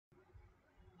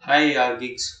Hi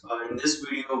geeks, in this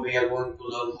video we are going to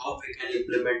learn how we can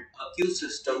implement a queue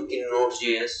system in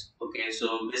Node.js. Okay,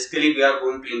 so basically we are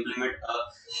going to implement a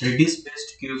Redis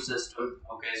based queue system.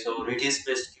 Okay, so Redis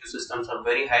based queue systems are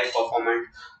very high performant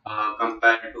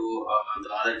compared to the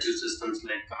other queue systems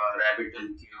like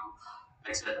rabbitmq,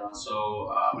 etc.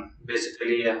 So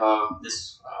basically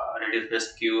this Redis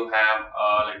based queue have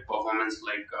like performance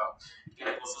like it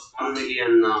can process 1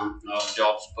 million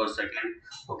jobs per second.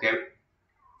 Okay,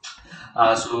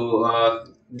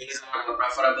 these are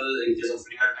preferable in case of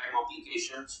real-time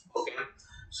applications. Okay,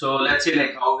 so let's see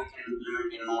like how we can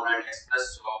implement in Node and Express.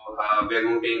 So we are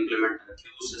going to implement a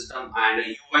queue system and a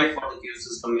UI for the queue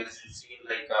system. As you see,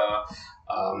 like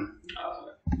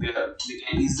we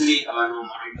can easily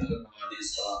monitor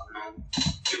these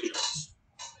queue jobs.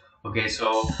 Okay,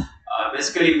 so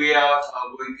basically we are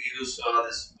going to use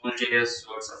this bull.js.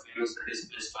 So it's a famous Redis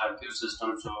based queue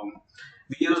system. So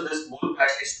we use this bull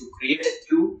package to create a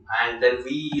queue, and then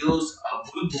we use a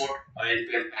bullboard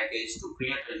npm package to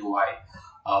create a UI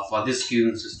for this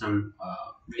queuing system,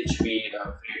 which we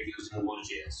create using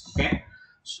bull.js. Okay,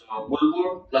 so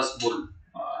bullboard plus bull,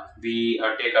 we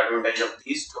take advantage of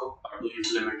these two to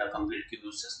implement a complete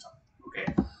queue system. Okay,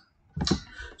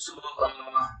 so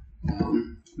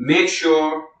make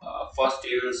sure first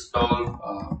you install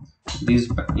these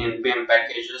npm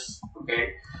packages.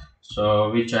 Okay, so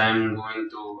which I am going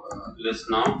to list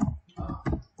now.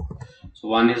 So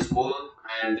one is bull,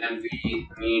 and then we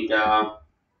need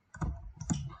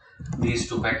these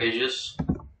two packages.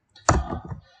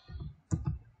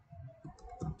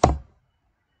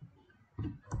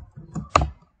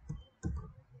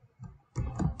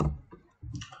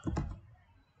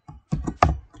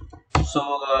 So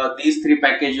these three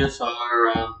packages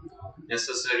are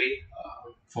necessary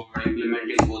for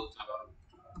implementing both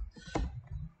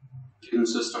queuing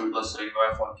system plus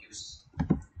UI for queues.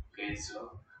 Okay,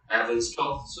 so I have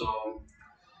installed. So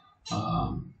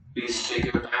please take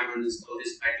your time and install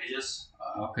these packages.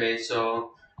 Okay,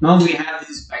 so now we have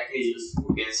these packages.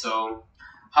 Okay, so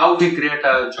how we create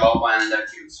a job and a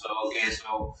queue. So okay,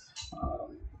 so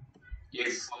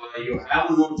if you have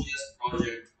a Node.js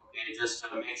project, okay, just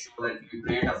make sure that you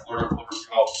create a folder called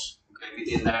jobs. Okay,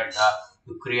 within that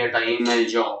you create an email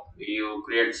job. You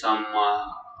create some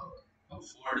a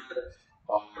folder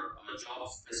or a job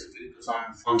specific to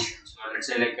some function. So let's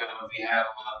say like we have a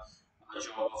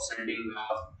job of sending a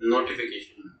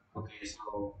notification. Okay,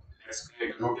 so let's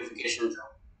create a notification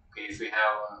job. Okay, if you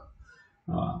have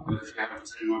to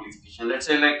send notification, let's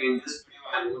say like in this video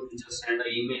I'm going to just send an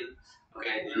email.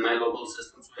 Okay, in my local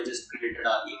system, so I just created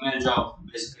an email job.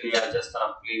 Basically, I just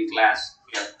plain class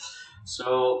here.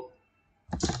 So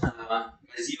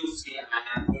as you see,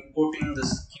 I am importing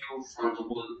this queue from the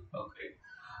bull. Okay,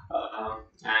 uh,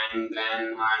 and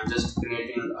then I'm just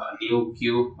creating a new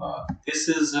queue. This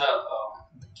is the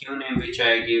queue name which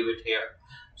I gave it here.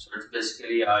 So it's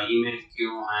basically a email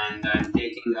queue, and I'm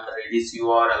taking a Redis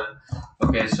URL.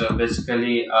 Okay, so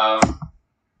basically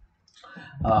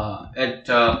it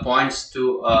points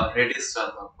to a Redis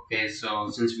server. Okay, so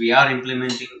since we are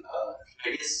implementing a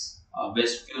Redis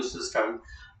based queue system,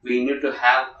 we need to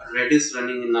have Redis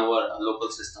running in our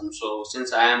local system. So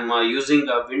since I am using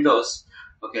Windows,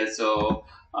 okay, so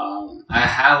I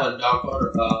have a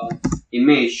Docker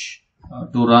image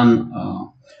to run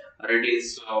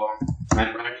Redis. So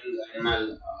I'm running in my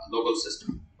local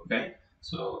system. Okay,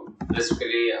 so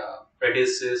basically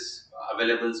Redis is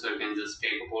available, so you can just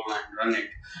take a hold and run it.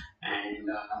 And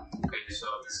okay, so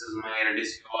this is my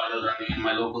Redis URL running in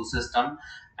my local system,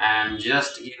 and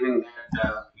just giving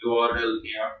that URL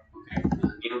here. Okay,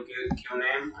 new queue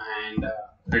name and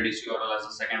Redis URL as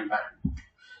a second parent.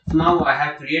 So now I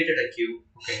have created a queue.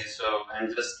 Okay, so I'm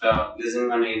just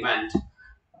using an event.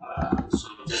 So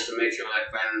just to make sure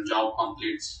that when job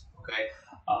completes, okay,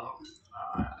 um,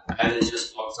 I will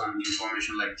just log some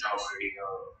information like job ID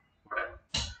or whatever.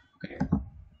 Okay.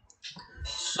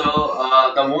 So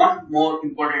the one more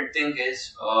important thing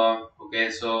is okay.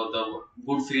 So the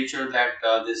good feature that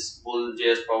this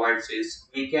bull.js provides is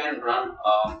we can run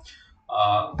uh,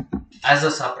 as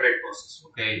a separate process.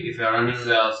 Okay, if you are running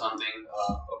something,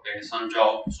 okay, some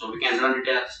job, so we can run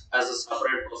it as a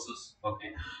separate process.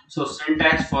 Okay, so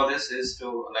syntax for this is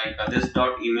to like this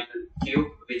dot email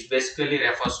queue, which basically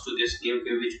refers to this new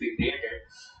queue which we created.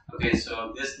 Okay,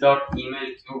 so this dot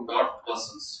email queue dot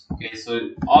process. Okay,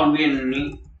 so all we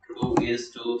need to do is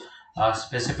to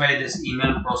specify this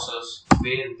email process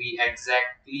where we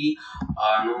exactly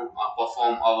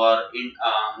perform our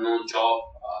job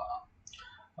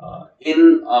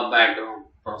in a background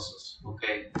process.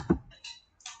 Okay,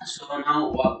 so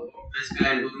now what basically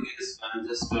I'm doing is I'm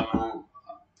just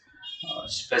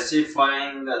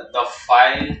specifying the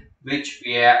file which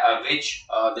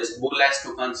this bull has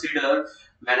to consider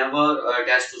whenever it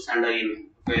has to send an email.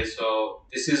 Okay, so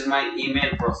this is my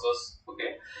email process.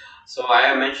 Okay, so I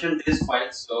have mentioned this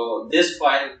file. So this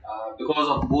file, because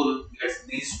of bull, gets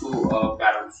these two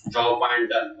params, job and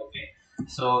done. Okay,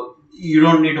 so you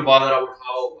don't need to bother about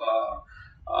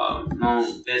how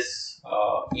this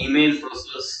email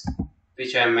process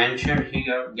which I mentioned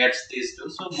here gets these two.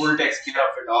 So bull takes care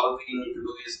of it. All we need to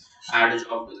do is add a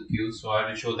job to the queue. So I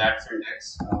will show that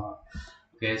syntax.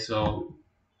 Okay, so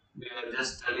we are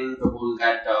just telling the bull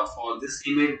that for this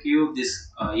email queue,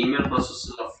 this email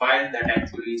processes a file that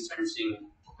actually sends email.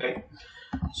 Okay,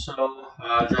 so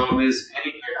job is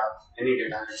any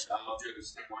data, it's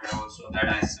objects and whatever. So that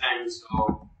I send.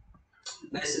 So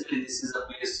basically, this is a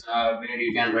place where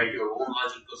you can write your own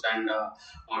logic to send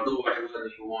or do whatever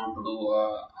you want to do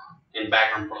in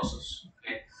background process.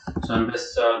 Okay, so I'm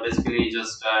just basically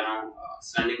just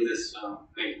sending this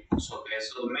mail. So okay,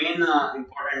 so the main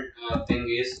important thing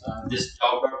is this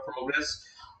job.progress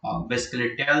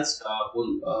basically tells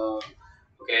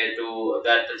okay, to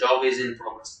that the job is in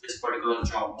progress. This particular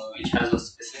job, which has a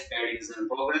specific ID, is in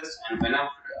progress, and whenever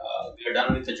we are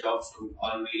done with the job, so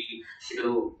all we need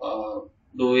to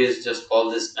do is just call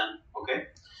this done. Okay,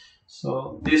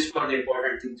 so this for the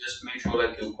important thing. Just make sure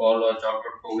like you call a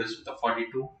job.progress with a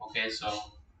 42. Okay, so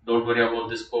don't worry about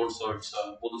this code. So it's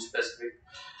bool specific,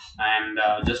 and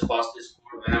just pass this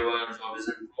code whenever job is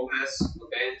in progress.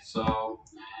 Okay, so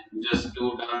and just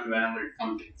do done whenever it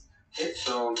completes. Okay,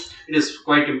 so it is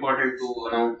quite important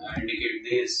to indicate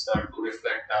this to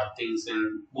reflect things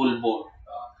in bull board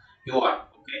UI.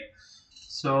 Okay,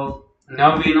 so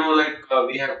now we know like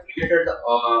we have created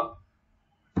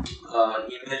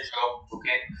email job.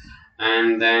 Okay,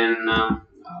 and then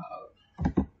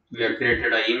we have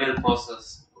created an email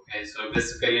process. Okay, so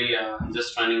basically I'm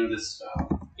just running this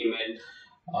email,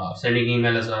 sending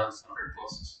email as a separate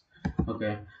process.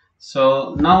 Okay,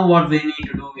 so now what we need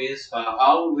to do is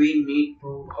how we need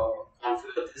to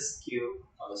configure this queue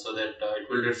so that it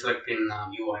will reflect in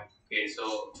UI. Okay,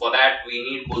 so for that we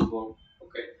need bullboard.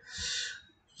 Okay,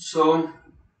 so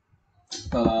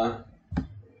uh,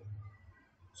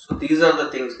 so these are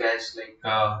the things, guys,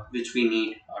 like which we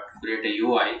need to create a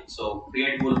UI. So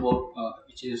create bullboard,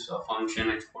 which is a function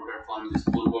exported from this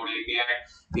bullboard API.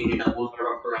 We need a bull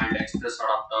adapter and express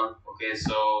adapter. Okay,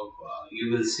 so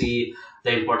you will see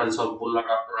the importance of bull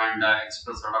adapter and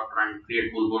express adapter and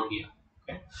create bullboard here.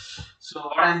 Okay, so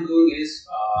what I'm doing is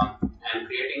I'm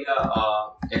creating a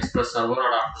express server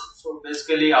adapter. So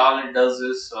basically, all it does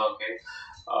is okay.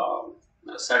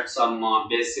 Set some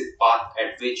basic path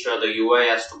at which the UI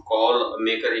has to call,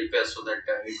 make a request so that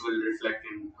it will reflect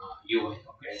in UI.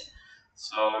 Okay,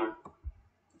 so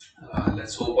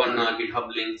let's open GitHub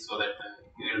link so that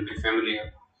you will be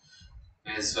familiar.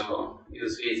 Okay, so you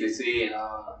see, if you see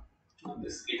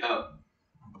this GitHub,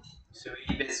 so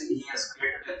he has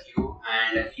created a queue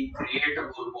and he created a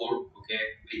bullboard. Okay,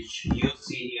 which you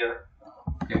see here.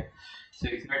 Okay, so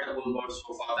we create a bullboard.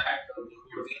 So for that bullboard,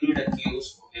 we need a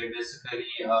queues. Okay, basically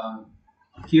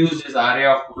queues is array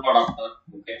of bull adapter.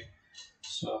 Okay,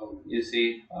 so you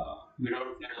see we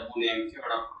don't need a boolean queue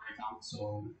adapter right now.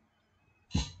 So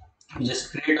we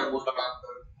just create a bull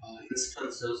adapter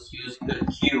instances using the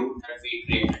queue that we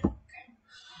created. Okay,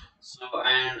 so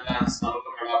and server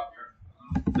adapter.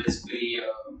 Basically,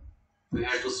 we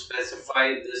have to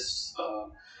specify this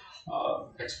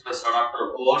express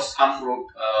adapter or some route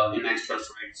in express,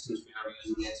 right? Since we are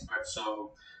using express,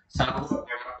 so server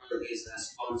adapter is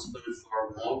responsible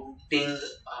for mounting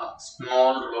a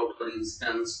small router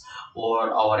instance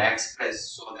or our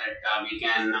express so that we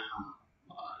can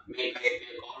make a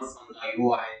call from the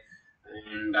UI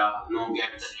and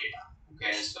get the data.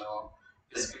 Okay, so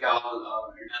basically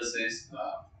all it does is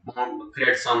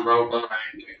create some router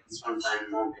and get instance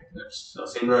and mount it. That's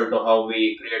similar to how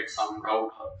we create some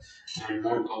router and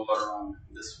mount over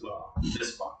this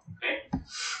part. Okay,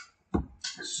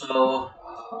 so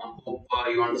hope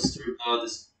you understood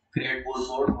this create bull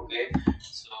mode. Okay,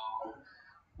 so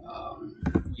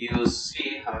you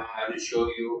see I will show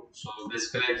you. So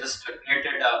basically I just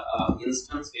created a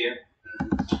instance here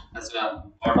as a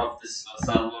part of this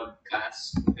server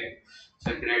class. Okay,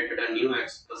 so I created a new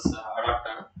express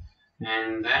adapter,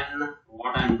 and then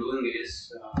what I'm doing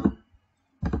is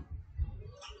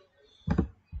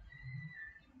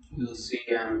you see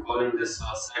I'm calling this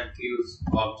set queues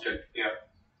object here.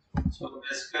 So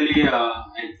basically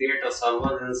I create a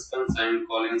server instance. I'm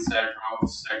calling set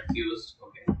routes set queues.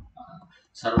 Okay,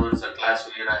 server is a class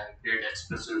where I create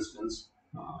express instance.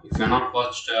 If you have not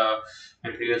watched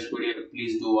my previous video,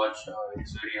 please do watch.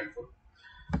 It's very helpful.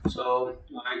 So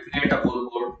I create a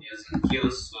bullboard using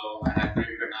queues. So I have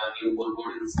created a new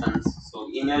bullboard instance. So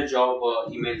email job,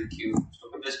 email queue.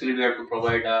 So basically we have to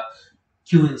provide a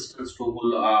queue instance to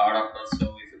bull adapter.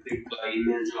 So if you click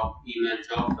email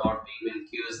job dot email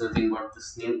queue is nothing but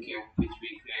this new queue which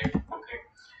we create. Okay.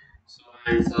 So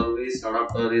and service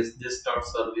adapter is this dot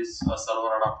service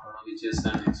server adapter, which is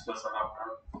an express adapter.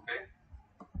 Okay.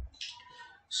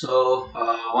 So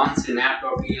once in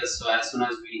app.ts, so as soon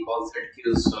as we call set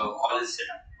queues, so all is set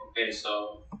up. Okay,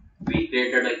 so we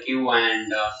created a queue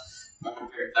and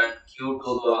mounted that queue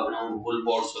to the bull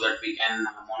board so that we can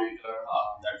monitor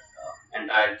that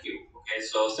entire queue. Okay,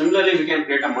 so similarly we can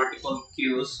create a multiple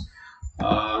queues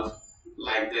uh,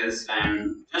 like this,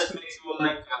 and just make sure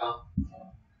like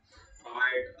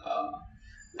provide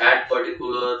that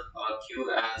particular queue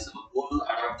as a bull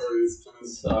adapter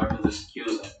instance to this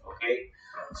queue set. Okay,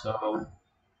 so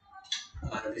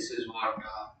this is what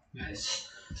guys.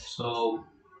 So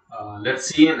let's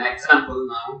see an example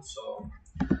now. So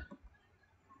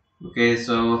okay,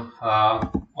 so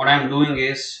what I'm doing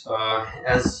is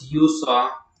as you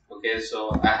saw. Okay,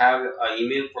 so I have an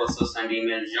email process and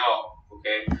email job.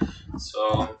 Okay,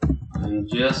 so I'm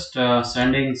just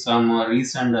sending some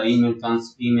resend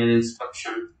email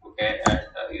instruction. Okay, at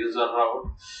user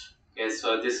route. Okay,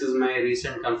 so this is my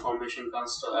recent confirmation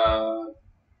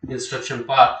instruction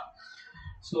path.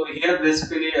 So here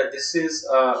basically this is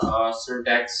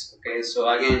syntax. Okay, so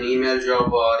again email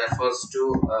job refers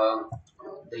to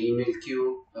the email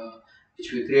queue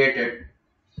which we created.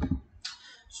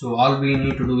 So all we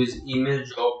need to do is email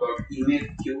job dot email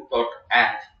queue dot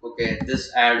add. Okay,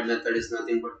 this add method is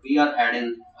nothing but we are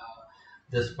adding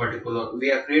this particular.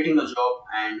 We are creating a job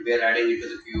and we are adding it to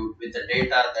the queue with the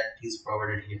data that is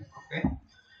provided here. Okay.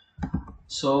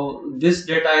 So this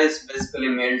data is basically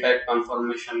mail type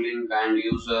confirmation link and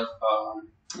user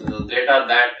data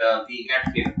that we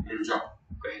get here in job.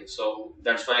 Okay, so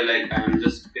that's why like I'm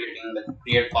just creating the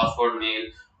create password mail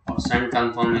or send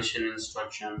confirmation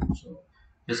instruction. So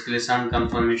basically send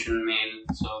confirmation mail.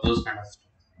 So those kind of stuff.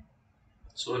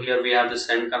 So here we have the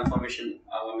send confirmation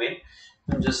mail.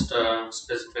 I'm just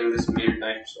specifying this mail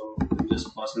type. So I'm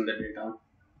just passing the data.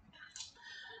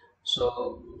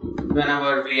 So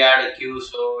whenever we add a queue,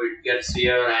 so it gets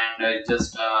here and it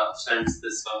just sends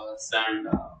this send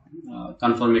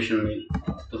confirmation mail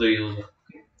to the user.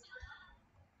 Okay.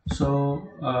 So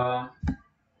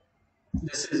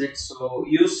this is it. So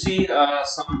you see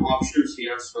some options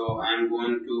here. So I'm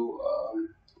going to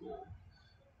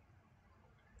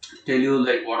tell you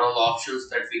like what are the options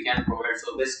that we can provide.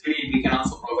 So basically we can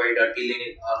also provide a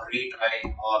delay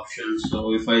retry option.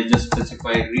 So if I just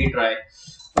specify retry,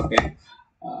 okay.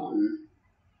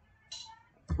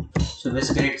 So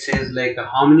basically it says like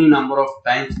how many number of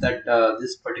times that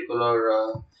this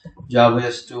particular job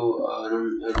has to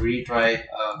retry,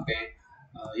 okay,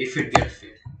 if it gets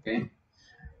failed. Okay,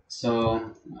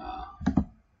 so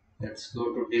let's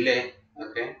go to delay.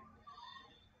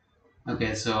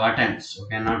 Okay, so attempts,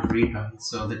 okay, not retry.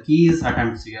 So the key is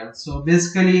attempts here. So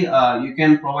basically you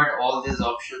can provide all these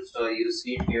options. So you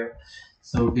see it here.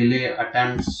 So delay,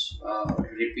 attempts,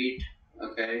 repeat.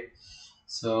 Okay,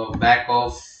 so back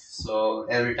off. So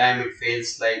every time it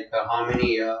fails, like how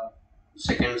many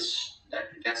seconds that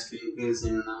it has to increase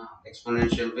in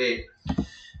exponential way.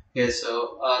 Okay,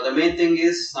 so the main thing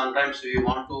is sometimes we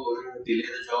want to delay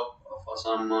the job for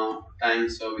some time,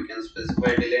 so we can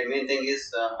specify delay. Main thing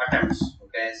is attempts.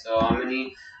 Okay, so how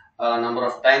many number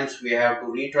of times we have to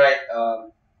retry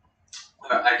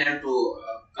attempt to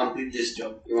complete this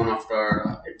job even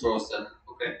after it throws the.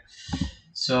 Okay,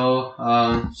 so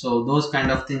so those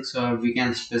kind of things we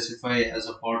can specify as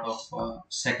a part of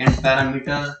second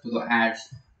parameter to the add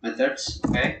methods.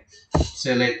 Okay,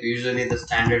 so like usually the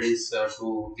standard is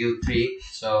to give 3.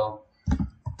 So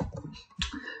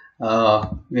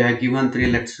we have given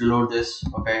 3. Let's reload this.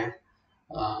 Okay,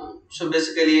 so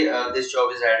basically this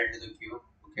job is added to the queue.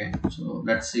 Okay, so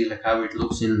let's see like how it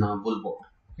looks in bullboard.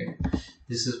 Okay,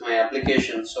 this is my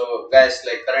application. So guys,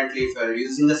 like currently if you are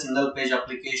using a single page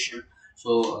application,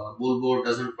 so bullboard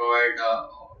doesn't provide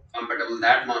compatible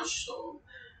that much. So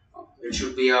it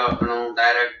should be a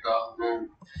direct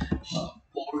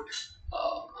port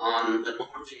on the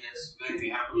Nodejs where we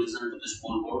have to listen to this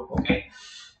bullboard. Okay,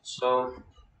 so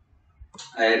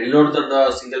I reloaded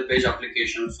the single page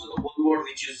application. So the bullboard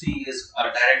which you see is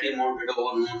directly mounted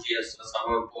over Node.js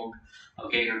server port.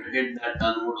 Okay, you have to hit that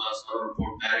node server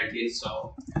port directly.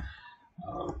 So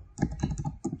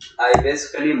I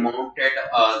basically mounted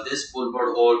this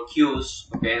bullboard over queues.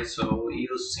 Okay, so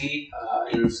you see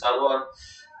in server,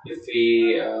 if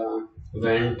we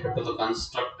went to the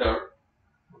constructor,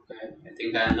 okay, I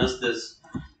think I missed this.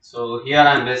 So here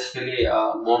I'm basically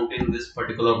mounting this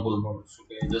particular bullboard.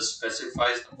 Okay, just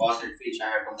specifies the path at which I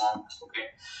have to mount. Okay,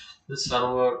 this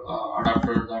server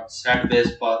adapter dot set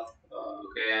base path.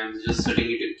 Okay, I'm just setting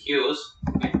it to queues.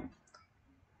 Okay,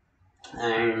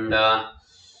 and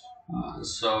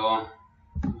so.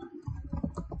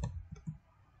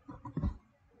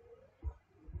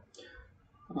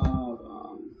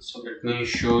 So let me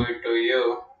show it to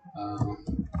you.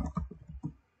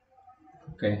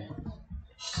 Okay,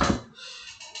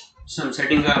 so I'm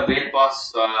setting a bail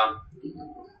pass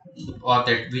path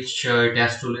at which it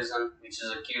has to listen, which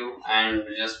is a queue, and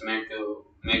just make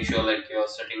sure like you're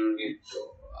setting it to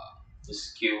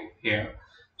this queue here.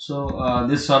 So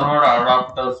this server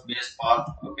adapters base path,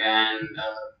 okay, and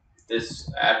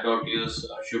this app.use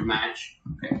should match.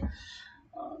 Okay,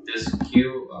 this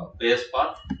queue base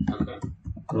path, okay,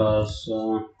 plus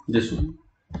this one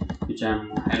which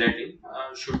I'm highlighting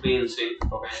should be in sync.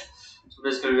 Okay, so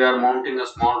basically we are mounting a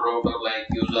small router like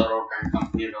user route and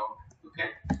company route. Okay,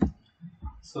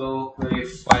 so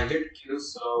if I hit Q,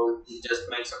 so it just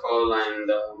makes a call, and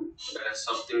the rest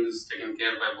of things is taken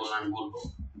care by bull and bull.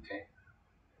 Okay,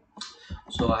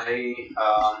 so I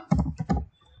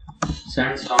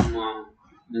send some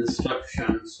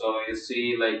instructions. So you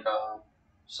see like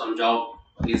some job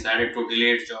is added to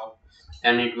delayed job,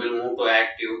 and it will move to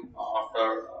active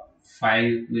after 5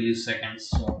 milliseconds.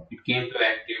 So it came to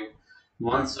active.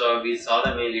 Once we saw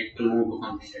the mail, it will move to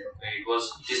completed. Okay,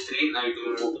 it is 3, now it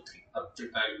will move to 3.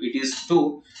 It is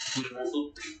 2, it will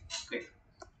move to 3. Okay,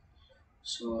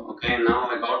 so okay, now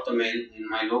I got the mail in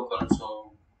my local,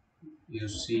 so you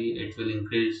see it will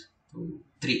increase to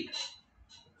 3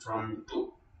 from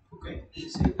 2. Okay, you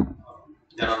see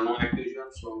there are no active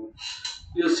jobs, so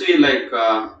you see like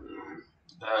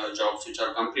the jobs which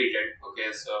are completed.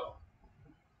 Okay, so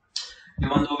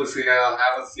even though if you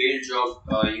have a failed job,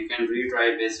 you can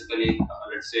retry basically.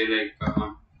 Let's say like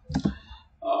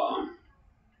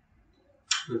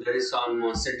there is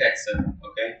some syntax error.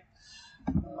 Okay,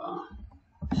 uh,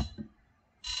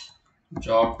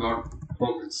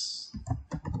 job.progress.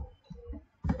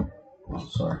 Oh,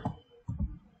 sorry.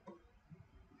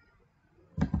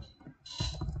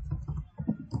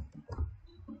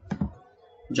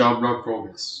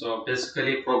 Job.progress. So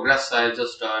basically, progress I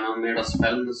just made a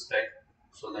spell mistake,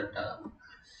 so that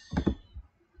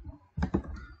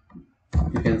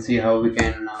you can see how we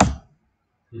can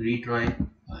retry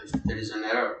if there is an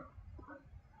error.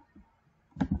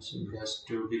 So it has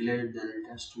to delete, then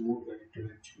it has to move to active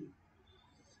actually.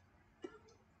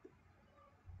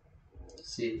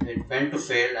 See, it went to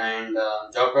failed, and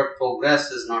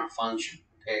job.progress is not function.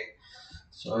 Okay,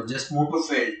 so just move to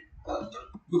failed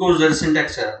because there is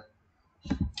syntax error.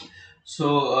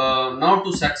 So now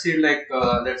to succeed, like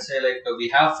let's say like we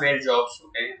have failed jobs,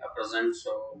 okay, at present,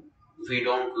 so we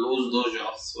don't lose those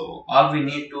jobs. So all we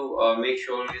need to make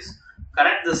sure is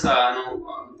correct this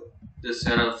this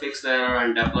error, fix the error,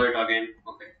 and deploy it again.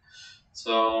 Okay,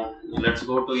 so let's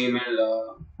go to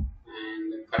email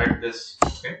and correct this.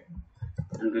 Okay,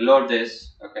 and reload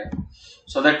this. Okay,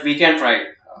 so that we can try it,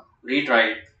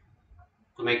 retry it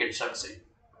to make it succeed.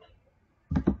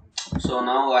 So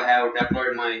now I have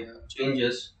deployed my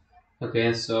changes.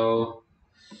 Okay, so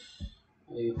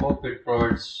I hope it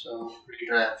provides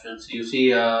retry options. You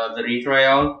see the retry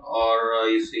all, or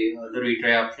you see the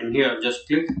retry option here. Just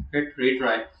click hit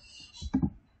retry.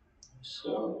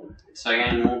 So it's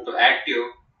again moved to active.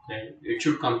 Okay, it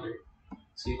should complete.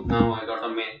 See, now I got a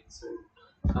mail. So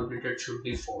completed should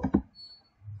be 4.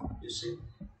 You see.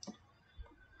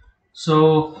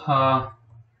 So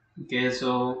okay,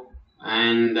 so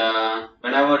and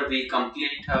whenever we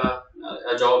complete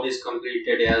a job is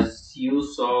completed, as you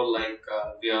saw, like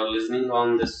we are listening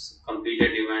on this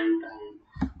completed event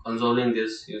and consoling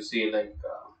this, you see like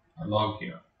a log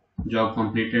here, job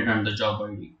completed and the job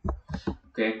ID.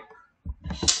 Okay,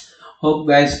 hope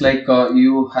guys like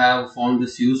you have found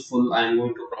this useful. I'm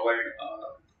going to provide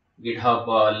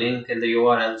GitHub link in the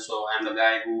URL. So I'm the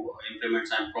guy who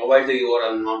implements and provide the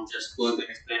URL, not just going to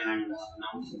explain and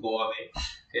now go away.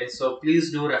 Okay, so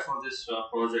please do refer this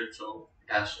project. So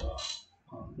it has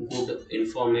good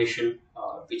information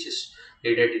which is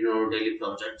needed in our daily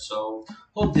project. So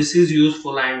hope this is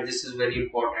useful and this is very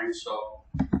important. So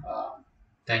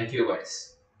thank you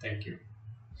guys. Thank you.